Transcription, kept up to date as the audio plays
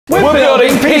We're building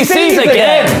PCs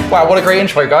again! Wow, what a great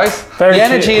intro, guys. Very the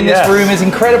energy in this room is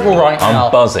incredible right now.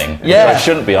 I'm buzzing. Yeah. I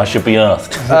shouldn't be, I should be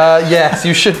earthed. Yes,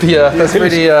 you should be earthed. That's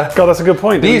really... God, that's a good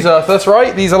point. These earth us,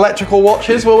 right? These electrical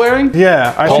watches we're wearing?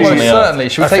 Yeah, Almost certainly.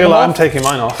 Should we take them off? I'm taking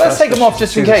mine off. Let's take them off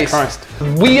just in case. Christ.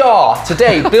 We are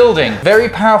today building very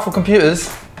powerful computers.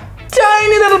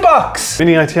 Tiny little bucks.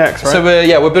 Mini ITX, right? So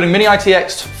we're building mini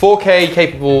ITX 4K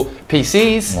capable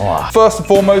PCs. Wow. First and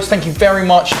foremost, thank you very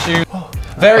much to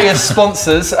various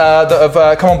sponsors that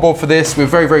have come on board for this. We're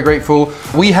very, very grateful.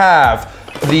 We have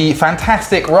the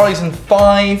fantastic Ryzen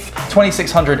 5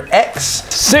 2600X.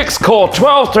 6-core,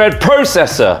 12-thread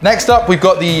processor. Next up, we've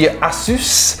got the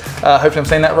ASUS, hopefully I'm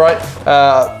saying that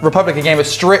right, Republic of Gamer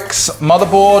Strix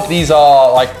motherboard. These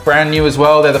are like brand new as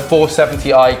well. They're the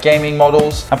 470i gaming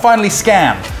models. And finally,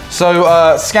 Scan.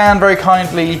 So Scan very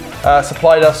kindly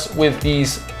supplied us with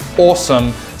these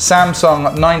awesome Samsung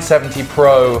 970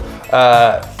 Pro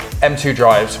M2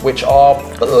 drives, which are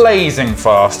blazing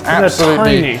fast.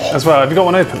 Absolutely. They're tiny as well. Have you got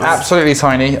one open? Absolutely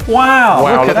tiny. Wow,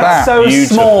 Wow, look at that. that. So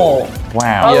Beautiful. small.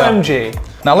 Wow. Yeah. OMG.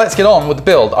 Now let's get on with the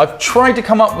build. I've tried to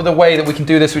come up with a way that we can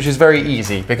do this which is very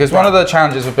easy, because one of the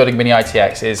challenges with building mini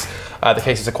ITX is the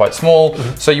cases are quite small,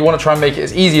 so you want to try and make it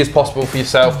as easy as possible for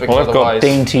yourself, because Well, I've got otherwise...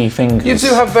 dainty fingers. You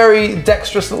do have very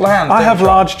dexterous little hands. I don't have you?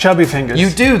 large chubby fingers. You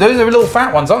do. Those are little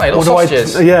fat ones, aren't they? Little What do I-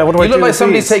 sausages. yeah, what do I You look do like with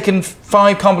somebody's these? taken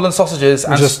 5 Cumberland sausages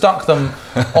and Just- stuck them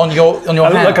on your I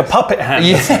look hand. like a puppet hand.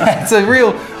 Yeah, it's a real...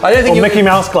 I don't think Or you... Mickey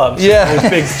Mouse clubs. Yeah.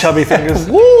 With big chubby fingers.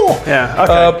 Woo! Yeah,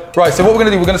 okay. Right, so what we're going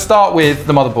to do, we're going to start with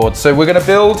the motherboard. So we're going to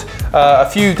build a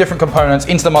few different components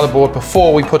into the motherboard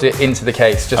before we put it into the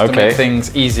case, just to make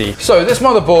things easy. So this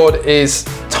motherboard is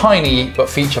tiny but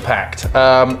feature packed.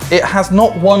 It has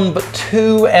not one but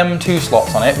 2 M2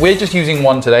 slots on it. We're just using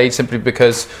one today simply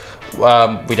because we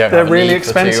don't have a really need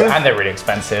for 2, expensive? and they're really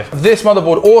expensive. This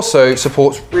motherboard also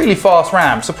supports really fast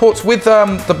RAM. Supports with the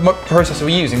processor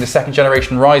we're using, the 2nd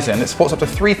generation Ryzen. It supports up to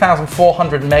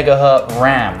 3,400 megahertz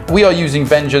RAM. We are using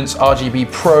Vengeance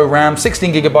RGB Pro RAM,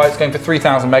 16 gigabytes, going for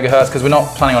 3,000 megahertz, because we're not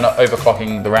planning on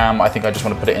overclocking the RAM. I think I just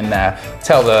want to put it in there.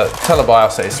 Tell the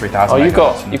BIOS that it's 3,000. Oh,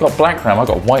 you've got black RAM. I've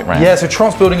got white RAM. Yeah, so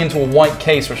Tront's building into a white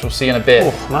case, which we'll see in a bit.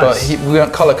 Oh, nice. But we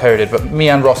weren't color coded, but me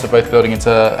and Ross are both building into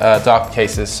dark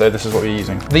cases, so this is what we're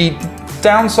using. The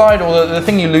downside, or the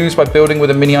thing you lose by building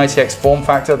with a mini ITX form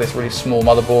factor, this really small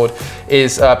motherboard,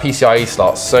 is PCIe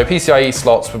slots. So PCIe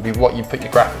slots would be what you put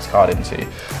your graphics card into.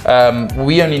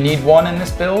 We only need one in this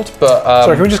build, but...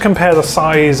 Sorry, can we just compare the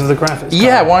size of the graphics card?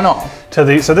 Yeah, why not? So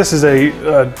this is a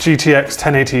GTX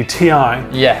 1080 Ti.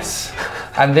 Yes,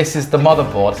 and this is the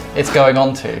motherboard it's going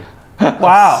on to.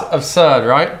 Wow. Absurd,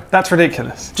 right? That's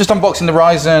ridiculous. Just unboxing the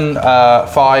Ryzen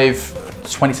 5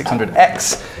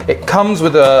 2600X. It comes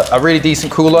with a really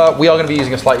decent cooler. We are going to be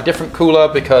using a slightly different cooler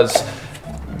because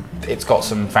it's got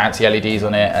some fancy LEDs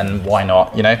on it, and why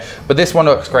not, you know? But this one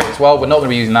looks great as well. We're not going to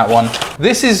be using that one.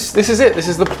 This is it. This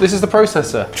is the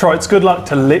processor. Troy, it's good luck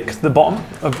to lick the bottom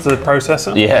of the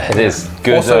processor. Yeah, it is.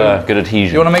 Good, Also, good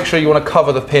adhesion. You want to make sure you want to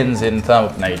cover the pins in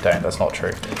thermal. No, you don't. That's not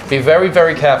true. Be very,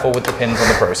 very careful with the pins on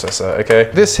the processor.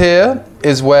 Okay. This here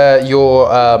is where your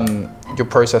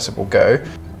processor will go.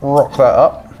 Rock that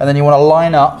up, and then you want to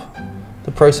line up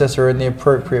the processor in the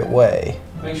appropriate way.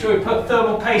 Make sure we put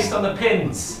thermal paste on the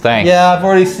pins. Thanks. Yeah,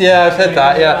 I've said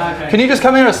that. Yeah. Okay. Can you just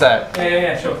come here a sec?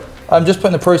 Yeah, sure. I'm just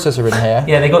putting the processor in here.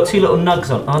 Yeah, they got 2 little nugs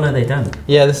on. Oh no, they don't.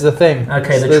 Yeah, this is the thing.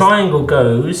 Okay, So the this- triangle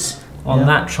goes on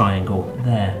that triangle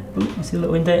there. Ooh, you see the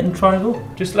little indent in the triangle?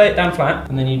 Just lay it down flat,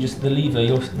 and then you just the lever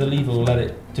will let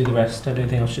it do the rest. Don't do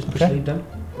anything else. Just push the lever down.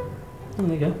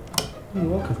 And there you go. You're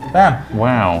welcome. Bam.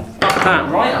 Wow. Got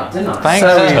that right up, didn't I? Thanks,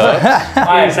 So Kurt.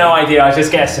 I have no idea. I was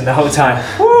just guessing the whole time.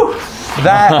 Woo!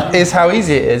 That is how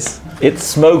easy it is. It's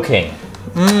smoking.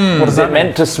 What is it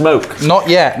meant to smoke? Not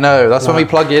yet, no. That's when we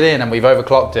plug it in and we've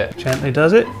overclocked it. Gently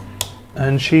does it,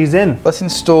 and she's in. Let's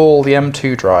install the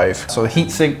M2 drive. So the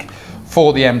heatsink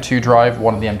for the M2 drive,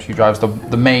 one of the M2 drives, the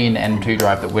main M2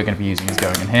 drive that we're going to be using is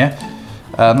going in here.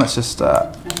 Let's just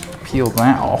peel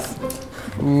that off.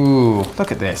 Ooh,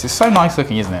 look at this. It's so nice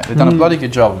looking, isn't it? They've done a bloody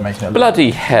good job of making it look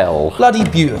Bloody hell. bloody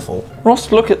beautiful.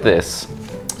 Ross, look at this.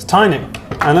 It's tiny.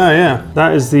 I know, yeah.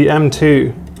 That is the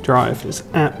M2 drive. It's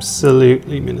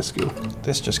absolutely minuscule.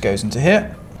 This just goes into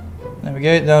here. There we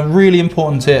go. Now, really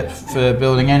important tip for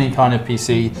building any kind of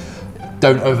PC,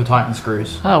 don't over tighten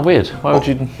screws. Oh, weird. Why would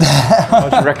you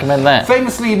recommend that?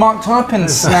 Famously, Mark Turpin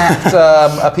snapped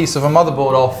a piece of a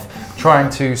motherboard off trying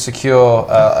to secure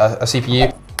a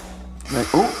CPU.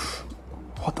 Oh,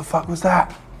 what the fuck was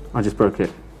that? I just broke it.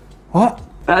 What?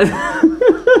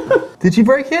 Did you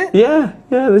break it? Yeah,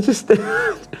 they just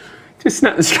Just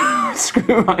snap the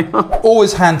screw right off.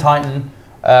 Always hand tighten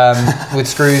with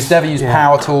screws. Never use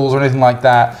power tools or anything like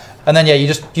that. And then yeah, you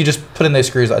just put in those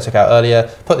screws that I took out earlier.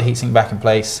 Put the heatsink back in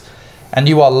place, and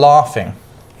you are laughing.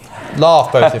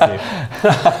 Laugh, both of you.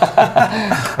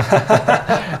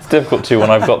 It's difficult too when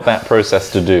I've got that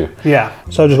process to do. Yeah.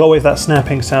 So I just got to wait for that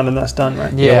snapping sound, and that's done,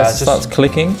 right? Yeah, it starts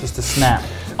clicking. Just a snap.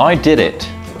 I did it.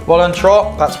 Well done,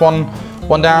 Trot. That's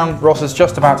one down. Ross is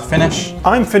just about to finish.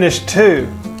 I'm finished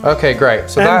too. Okay, great.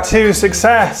 So M2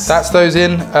 success. that's those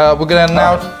in. We're gonna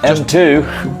now just M2.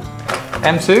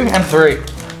 M2,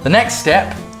 M3. The next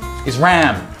step is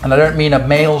RAM, and I don't mean a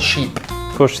male sheep.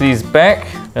 Push these back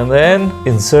and then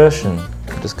insertion.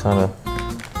 Just kind of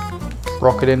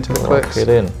Rock it into the rock clicks. it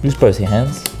in. Use both your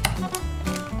hands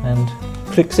and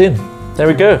clicks in. There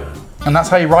we go. And that's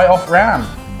how you write off RAM.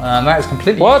 And that is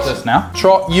completely useless now.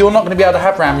 Trot, you're not going to be able to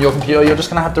have RAM on your computer. You're just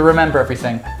going to have to remember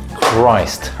everything.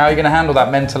 Christ. How are you going to handle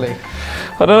that mentally?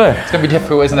 I don't know. It's going to be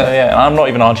difficult, isn't it? Yeah, and I'm not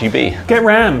even RGB. Get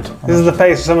rammed. This is the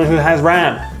face of someone who has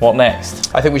RAM. What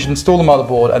next? I think we should install the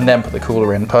motherboard and then put the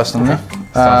cooler in, personally.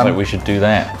 Sounds like we should do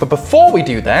that. But before we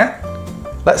do that,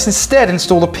 let's instead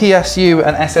install the PSU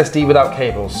and SSD without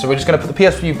cables. So we're just going to put the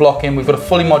PSU block in. We've got a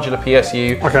fully modular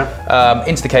PSU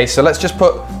into the case. So let's just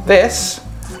put this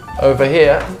over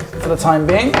here for the time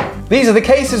being. These are the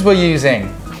cases we're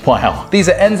using. Wow. These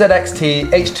are NZXT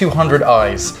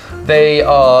H200Is. They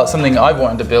are something I've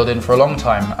wanted to build in for a long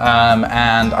time,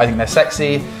 and I think they're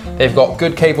sexy. They've got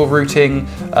good cable routing,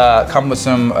 come with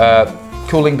some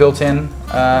cooling built in,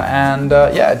 and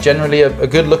yeah, generally a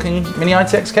good looking mini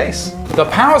ITX case. The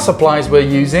power supplies we're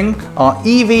using are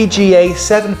EVGA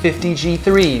 750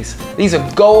 G3s. These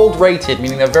are gold rated,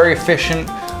 meaning they're very efficient,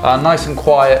 nice and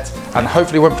quiet, and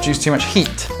hopefully won't produce too much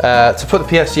heat. To put the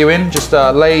PSU in, just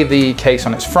lay the case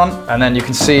on its front, and then you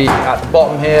can see at the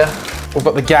bottom here, we've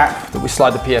got the gap that we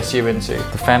slide the PSU into.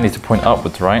 The fan needs to point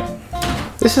upwards, right?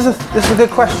 This is a good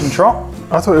question, Trot.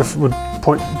 I thought it would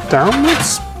point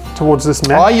downwards towards this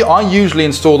mesh. I usually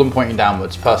install them pointing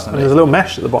downwards, And personally. there's a little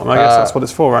mesh at the bottom. I guess that's what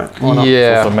it's for, right? Or not?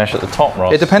 Yeah. Also mesh at the top,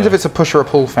 Ross. It depends if it's a push or a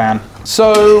pull fan.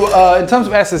 So in terms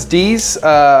of SSDs,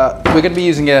 we're going to be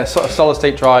using a sort of solid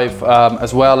state drive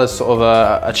as well as sort of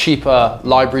a cheaper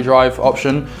library drive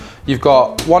option. You've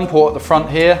got one port at the front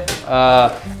here,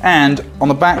 and on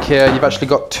the back here, you've actually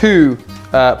got two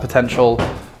potential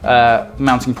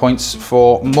mounting points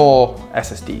for more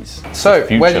SSDs. So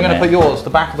where are you going to put yours? The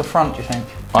back or the front, do you think?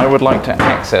 I would like to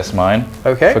access mine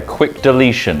for quick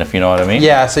deletion, if you know what I mean.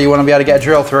 Yeah, so you want to be able to get a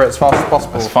drill through it as fast as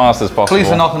possible. As fast as possible.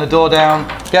 Police are knocking the door down,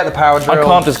 get the power drill. I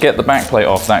can't just get the backplate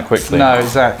off that quickly. No,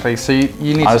 exactly. So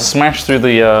you need I'll to smash through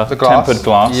the glass. tempered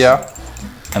glass. Yeah.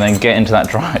 And then get into that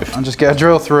drive. And just get a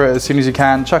drill through it as soon as you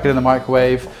can, chuck it in the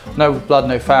microwave, no blood,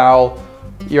 no foul.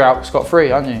 You're out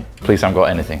scot-free, aren't you? Please haven't got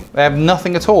anything. They have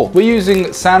nothing at all. We're using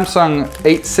Samsung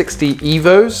 860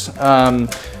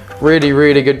 EVOs. Really,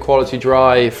 really good quality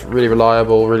drive, really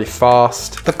reliable, really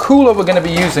fast. The cooler we're going to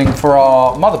be using for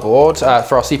our motherboard,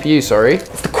 for our CPU, sorry,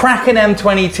 it's the Kraken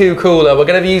M22 cooler. We're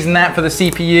going to be using that for the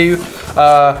CPU.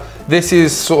 This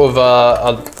is sort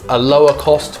of a lower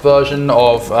cost version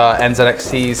of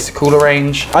NZXT's cooler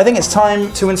range. I think it's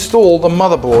time to install the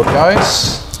motherboard,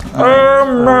 guys.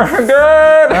 Oh my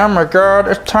god! Oh my god,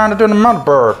 it's time to do the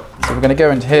motherboard. So we're gonna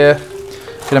go into here,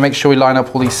 gonna make sure we line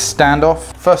up all these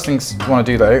standoff. First things you wanna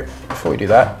do though, before we do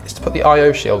that, is to put the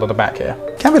I/O shield on the back here.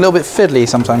 Can be a little bit fiddly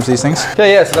sometimes, these things.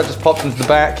 Yeah, so that just pops into the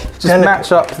back. Just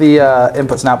match up the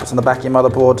inputs and outputs on the back of your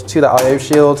motherboard to that I/O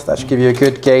shield. That should give you a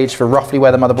good gauge for roughly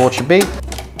where the motherboard should be.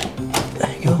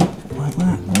 There you go, like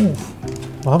that.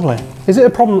 Ooh. Lovely. Is it a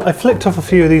problem? I flicked off a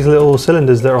few of these little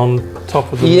cylinders that are on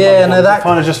top of the Yeah, no, that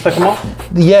kind of just flick them off.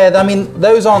 Yeah, I mean,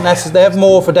 those aren't necessary. They have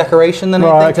more for decoration than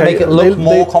anything to make it look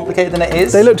more complicated than it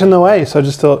is. They looked in the way, so I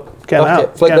just thought, get them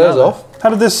out. Flick those off. How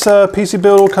did this PC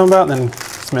build all come about then,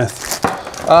 Smith?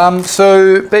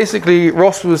 So basically,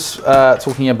 Ross was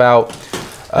talking about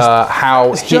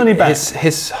how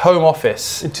his home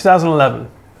office in 2011.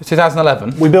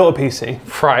 2011. We built a PC.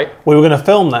 Right. We were going to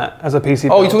film that as a PC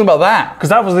build. Oh, you're talking about that? Because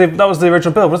that was the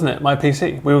original build, wasn't it? My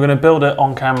PC. We were going to build it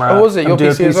on camera. Oh, was it? Your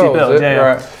PC as well, build. was it?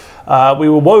 Yeah. Right. We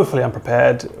were woefully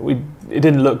unprepared. It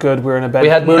didn't look good. We were in a bed. We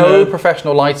had no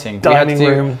professional lighting. Dining we had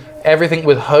to room. do everything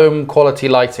with home quality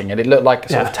lighting, and it looked like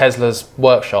sort of Tesla's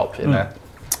workshop in there.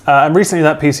 And recently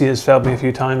that PC has failed me a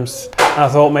few times, and I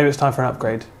thought maybe it's time for an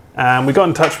upgrade. And we got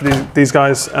in touch with these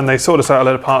guys, and they sorted us out a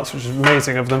load of parts, which is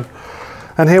amazing of them.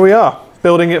 And here we are,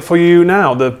 building it for you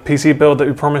now, the PC build that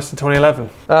we promised in 2011.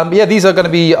 Yeah, these are going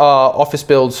to be our office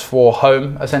builds for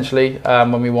home, essentially,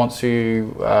 when we want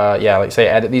to, like say,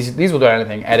 edit. These will do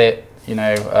anything, edit,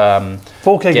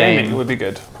 4K gaming would be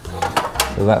good.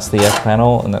 So that's the F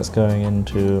panel, and that's going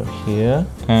into here.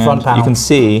 And Front panel. you can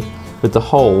see with the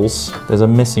holes, there's a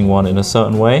missing one in a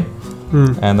certain way,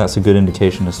 and that's a good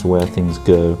indication as to where things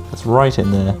go. It's right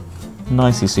in there,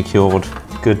 nicely secured,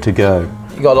 good to go.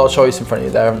 You got a lot of choice in front of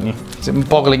you there, haven't you? Is it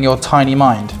boggling your tiny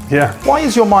mind? Yeah. Why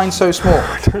is your mind so small?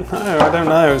 I don't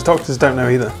know. As doctors don't know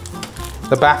either.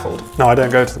 They're baffled. No, I don't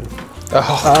go to them.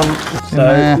 Oh.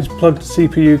 So he's plugged the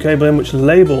CPU cable in, which is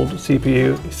labelled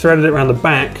CPU. He threaded it around the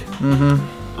back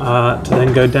to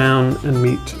then go down and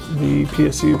meet the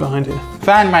PSU behind here.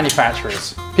 Fan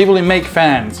manufacturers, people who make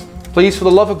fans, please, for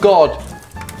the love of God,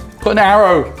 put an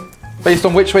arrow based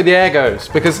on which way the air goes,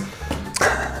 because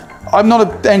I'm not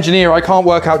an engineer. I can't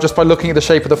work out just by looking at the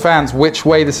shape of the fans which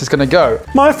way this is going to go.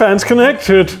 My fan's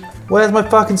connected. Where's my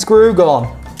fucking screw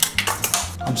gone?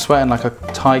 I'm sweating like a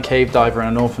Thai cave diver in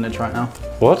an orphanage right now.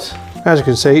 What? As you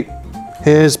can see,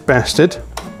 here's bested,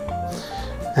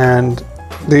 and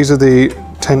these are the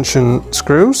tension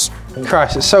screws.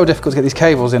 Christ, it's so difficult to get these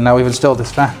cables in now we've installed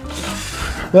this fan.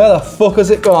 Where the fuck has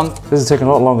it gone? This has taken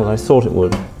a lot longer than I thought it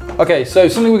would. Okay, so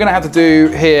something we're going to have to do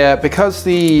here, because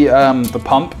the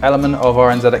pump element of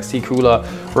our NZXT cooler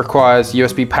requires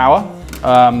USB power,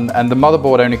 and the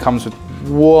motherboard only comes with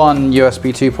one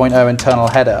USB 2.0 internal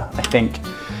header, I think.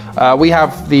 We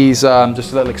have these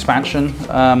just a little expansion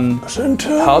hubs.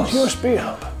 USB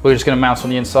hub. We're just going to mount on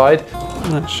the inside.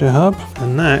 That's your hub,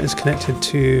 and that is connected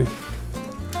to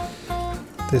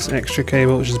this extra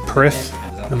cable, which is periph,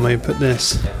 and we put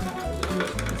this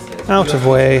out of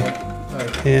way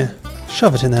here.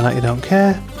 Shove it in there like you don't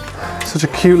care. Such a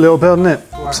cute little build, isn't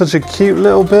it? Such a cute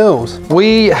little build.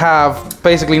 We have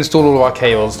basically installed all of our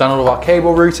cables, done all of our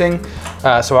cable routing.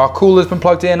 So our cooler's been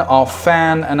plugged in, our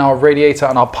fan and our radiator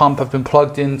and our pump have been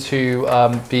plugged into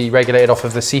be regulated off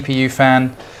of the CPU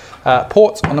fan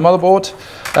port on the motherboard.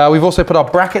 We've also put our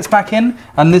brackets back in,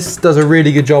 and this does a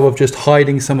really good job of just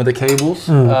hiding some of the cables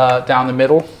down the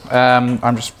middle.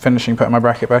 I'm just finishing putting my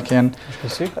bracket back in.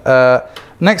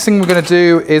 Next thing we're going to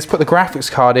do is put the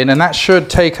graphics card in, and that should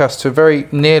take us to a very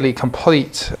nearly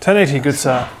complete. 1080, good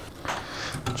sir.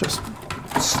 Just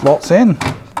slots in,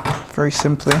 very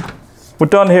simply. We're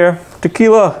done here.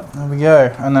 Tequila. There we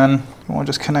go. And then you want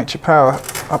to just connect your power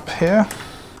up here.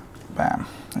 Bam.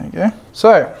 There you go.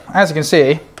 So, as you can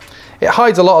see, it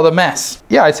hides a lot of the mess.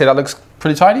 Yeah, I'd say that looks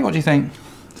pretty tidy. What do you think?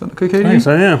 Does that look okay to you? I think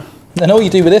so, yeah. Then all you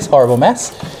do with this horrible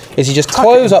mess is you just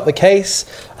close up the case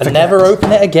and never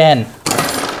open it again.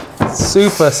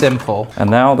 Super simple.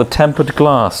 And now the tempered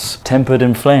glass, tempered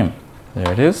in flame.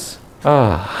 There it is.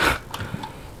 Ah,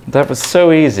 that was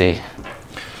so easy.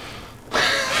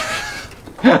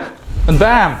 And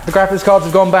bam, the graphics cards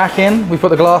have gone back in. We put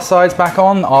the glass sides back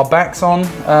on, our backs on.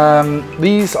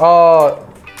 These are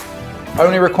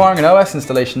only requiring an OS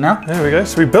installation now. There we go.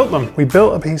 So we built them. We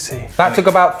built a PC. That took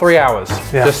about 3 hours,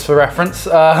 just for reference.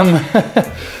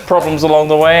 Problems along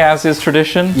the way, as is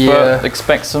tradition, Yeah. but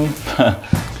expect some.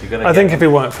 I think if we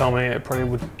weren't filming it, it probably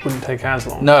wouldn't take as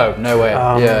long. No, no way.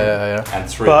 Yeah. And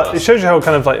three But it shows you how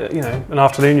kind of like, you know, an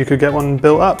afternoon you could get one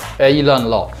built up. Yeah, you learn a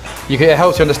lot. It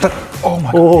helps you understand. Oh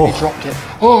my God, he dropped it.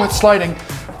 Oh, it's sliding.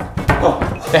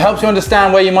 It helps you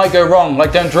understand where you might go wrong.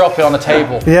 Like, don't drop it on the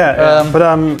table. Yeah, but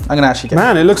I'm gonna actually get.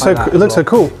 man, it looks so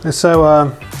cool. It's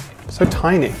so so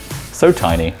tiny. So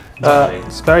tiny.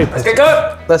 It's very pretty. Let's get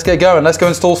going. Let's get going. Let's go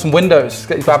install some Windows. Let's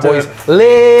get these bad Let's boys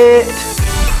lit.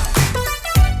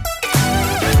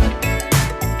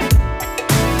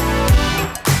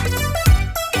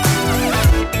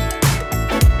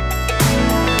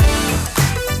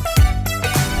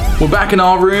 We're back in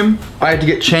our room. I had to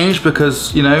get changed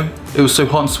because, you know, it was so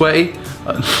hot and sweaty.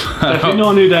 Definitely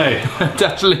not a new day.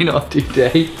 Definitely not a new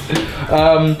day.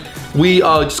 We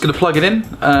are just going to plug it in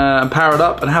and power it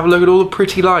up and have a look at all the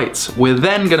pretty lights. We're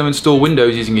then going to install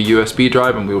Windows using a USB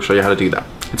drive, and we will show you how to do that.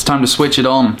 It's time to switch it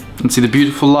on and see the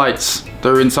beautiful lights that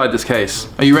are inside this case.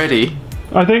 Are you ready?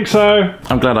 I think so.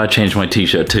 I'm glad I changed my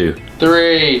t-shirt too.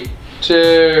 3,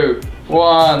 2,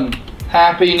 1.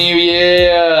 Happy New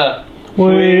Year!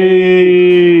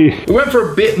 We went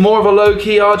for a bit more of a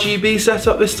low-key RGB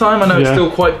setup this time. I know it's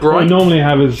still quite What I bright. normally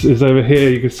have is over here.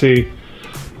 You can see.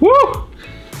 Woo!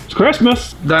 It's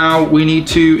Christmas. Now we need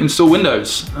to install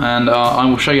Windows, and I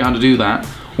will show you how to do that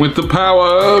with the power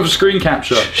of screen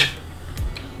capture.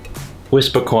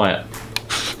 Whisper quiet.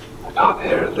 I can't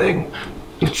hear a thing.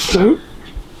 It's so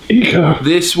eco.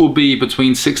 This will be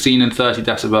between 16 and 30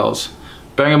 decibels.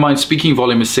 Bearing in mind, speaking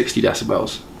volume is 60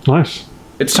 decibels. Nice.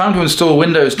 It's time to install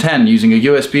Windows 10 using a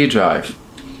USB drive.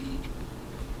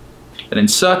 And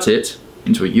insert it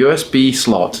into a USB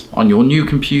slot on your new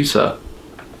computer.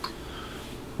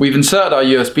 We've inserted our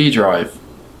USB drive.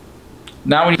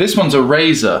 Now this one's a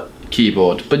Razer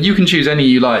keyboard, but you can choose any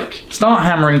you like. Start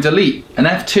hammering delete and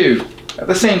F2 at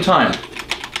the same time.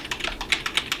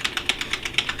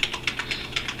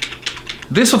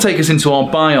 This will take us into our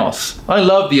BIOS. I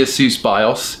love the ASUS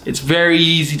BIOS. It's very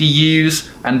easy to use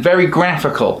and very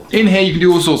graphical. In here you can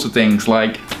do all sorts of things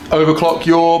like overclock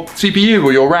your CPU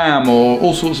or your RAM or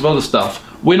all sorts of other stuff.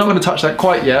 We're not going to touch that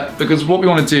quite yet because what we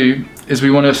want to do is we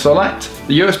want to select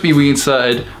the USB we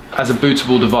inserted as a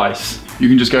bootable device. You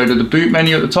can just go to the boot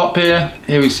menu at the top here.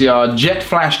 Here we see our Jet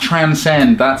Flash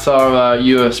Transcend. That's our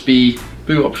USB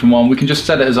boot option one. We can just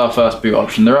set it as our first boot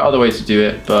option. There are other ways to do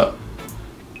it, but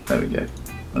there we go.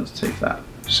 Let's take that.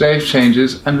 Save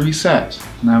changes and reset.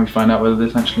 Now we find out whether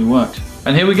this actually worked.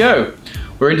 And here we go.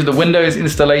 We're into the Windows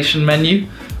installation menu.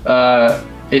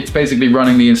 It's basically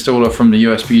running the installer from the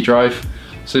USB drive.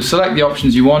 So select the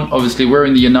options you want. Obviously we're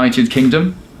in the United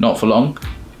Kingdom, not for long.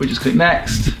 We just click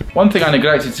next. One thing I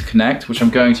neglected to connect, which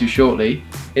I'm going to shortly,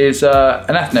 is an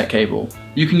Ethernet cable.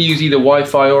 You can use either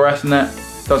Wi-Fi or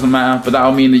Ethernet, doesn't matter, but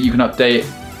that'll mean that you can update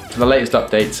to the latest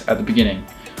updates at the beginning.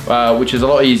 Which is a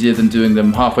lot easier than doing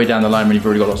them halfway down the line when you've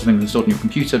already got lots of things installed on your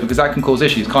computer, because that can cause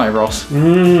issues, can't it, Ross?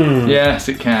 Yes,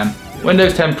 it can.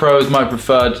 Windows 10 Pro is my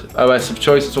preferred OS of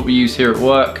choice. It's what we use here at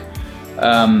work.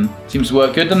 Seems to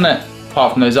work good, doesn't it?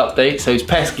 Apart from those updates, those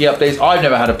pesky updates. I've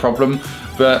never had a problem,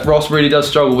 but Ross really does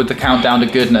struggle with the countdown to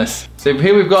goodness. So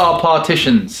here we've got our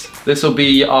partitions. This will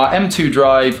be our M2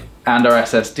 drive and our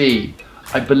SSD.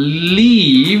 I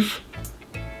believe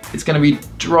it's going to be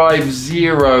drive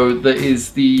 0 that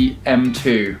is the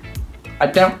M2. I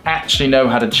don't actually know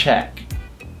how to check.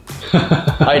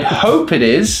 I'd hope it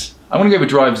is. I'm going to go with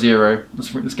drive 0.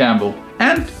 Let's gamble.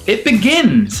 And it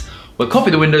begins. We'll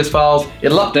copy the Windows files.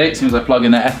 It'll update as soon as I plug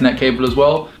in that Ethernet cable as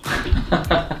well.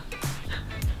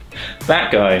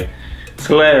 That guy. It's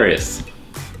hilarious.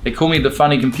 They call me the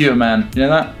funny computer man. You know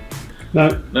that? No.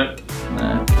 No.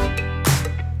 No.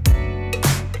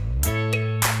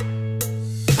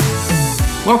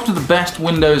 Welcome to the best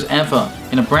Windows ever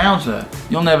in a browser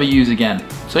you'll never use again.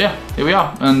 So yeah, here we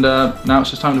are, and now it's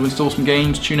just time to install some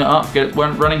games, tune it up, get it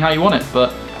running how you want it.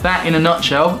 But that, in a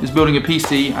nutshell, is building a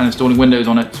PC and installing Windows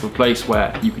on it to a place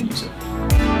where you can use it.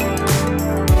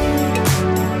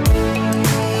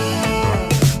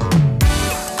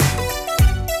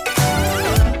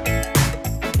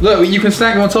 Look, you can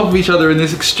stack them on top of each other in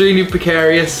this extremely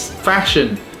precarious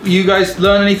fashion. You guys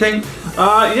learn anything?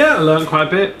 Yeah, I learned quite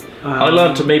a bit. I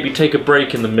learned to maybe take a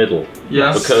break in the middle.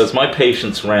 Yes. Because my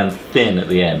patience ran thin at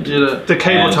the end. The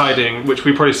cable tiding, which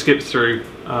we probably skipped through,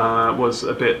 was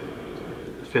a bit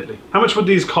fiddly. How much would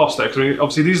these cost though? Because I mean,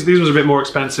 obviously these ones are a bit more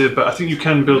expensive, but I think you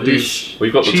can build these.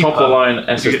 We've got the top of the line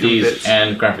SSDs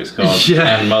and graphics cards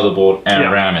and motherboard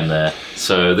and RAM in there.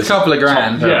 So this a couple of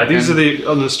grand. Yeah, these are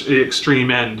on the extreme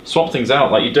end. Swap things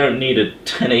out. Like you don't need a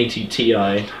 1080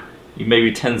 Ti. Maybe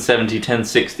 1070,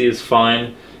 1060 is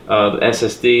fine. The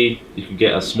SSD, you can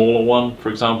get a smaller one, for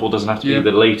example. Doesn't have to be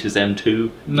the latest M2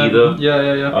 either.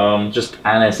 Just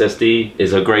an SSD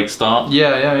is a great start. The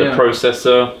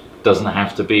processor doesn't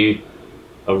have to be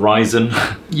a Ryzen.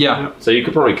 So you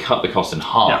could probably cut the cost in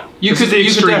half. You could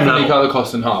definitely cut the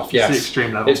cost in half. Yes. It's the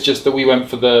extreme level. It's just that we went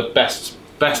for the best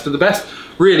of the best.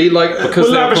 Really, like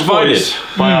because they're provided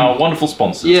by our wonderful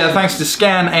sponsors. Yeah, thanks to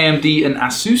Scan, AMD, and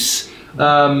ASUS.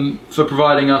 For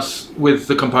providing us with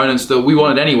the components that we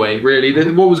wanted anyway, really.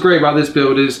 What was great about this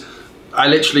build is I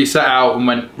literally set out and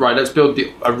went, right, let's build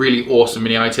a really awesome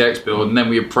mini ITX build, and then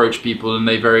we approached people and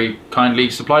they very kindly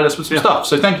supplied us with some stuff.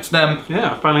 So thank you to them.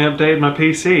 Yeah, I finally updated my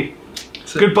PC.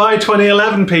 Goodbye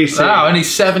 2011 PC. Wow, only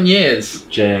 7 years.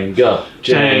 Jenga.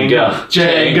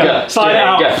 Slide it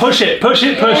out, push it.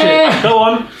 Go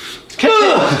on.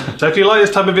 So if you like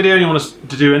this type of video and you want us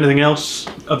to do anything else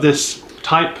of this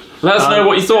type, let us know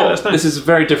what you thought. This is a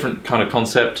very different kind of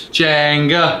concept.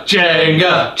 Jenga.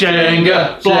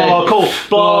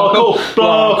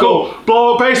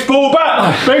 Block, baseball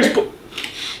bat, baseball.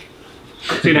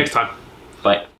 See you next time. Bye.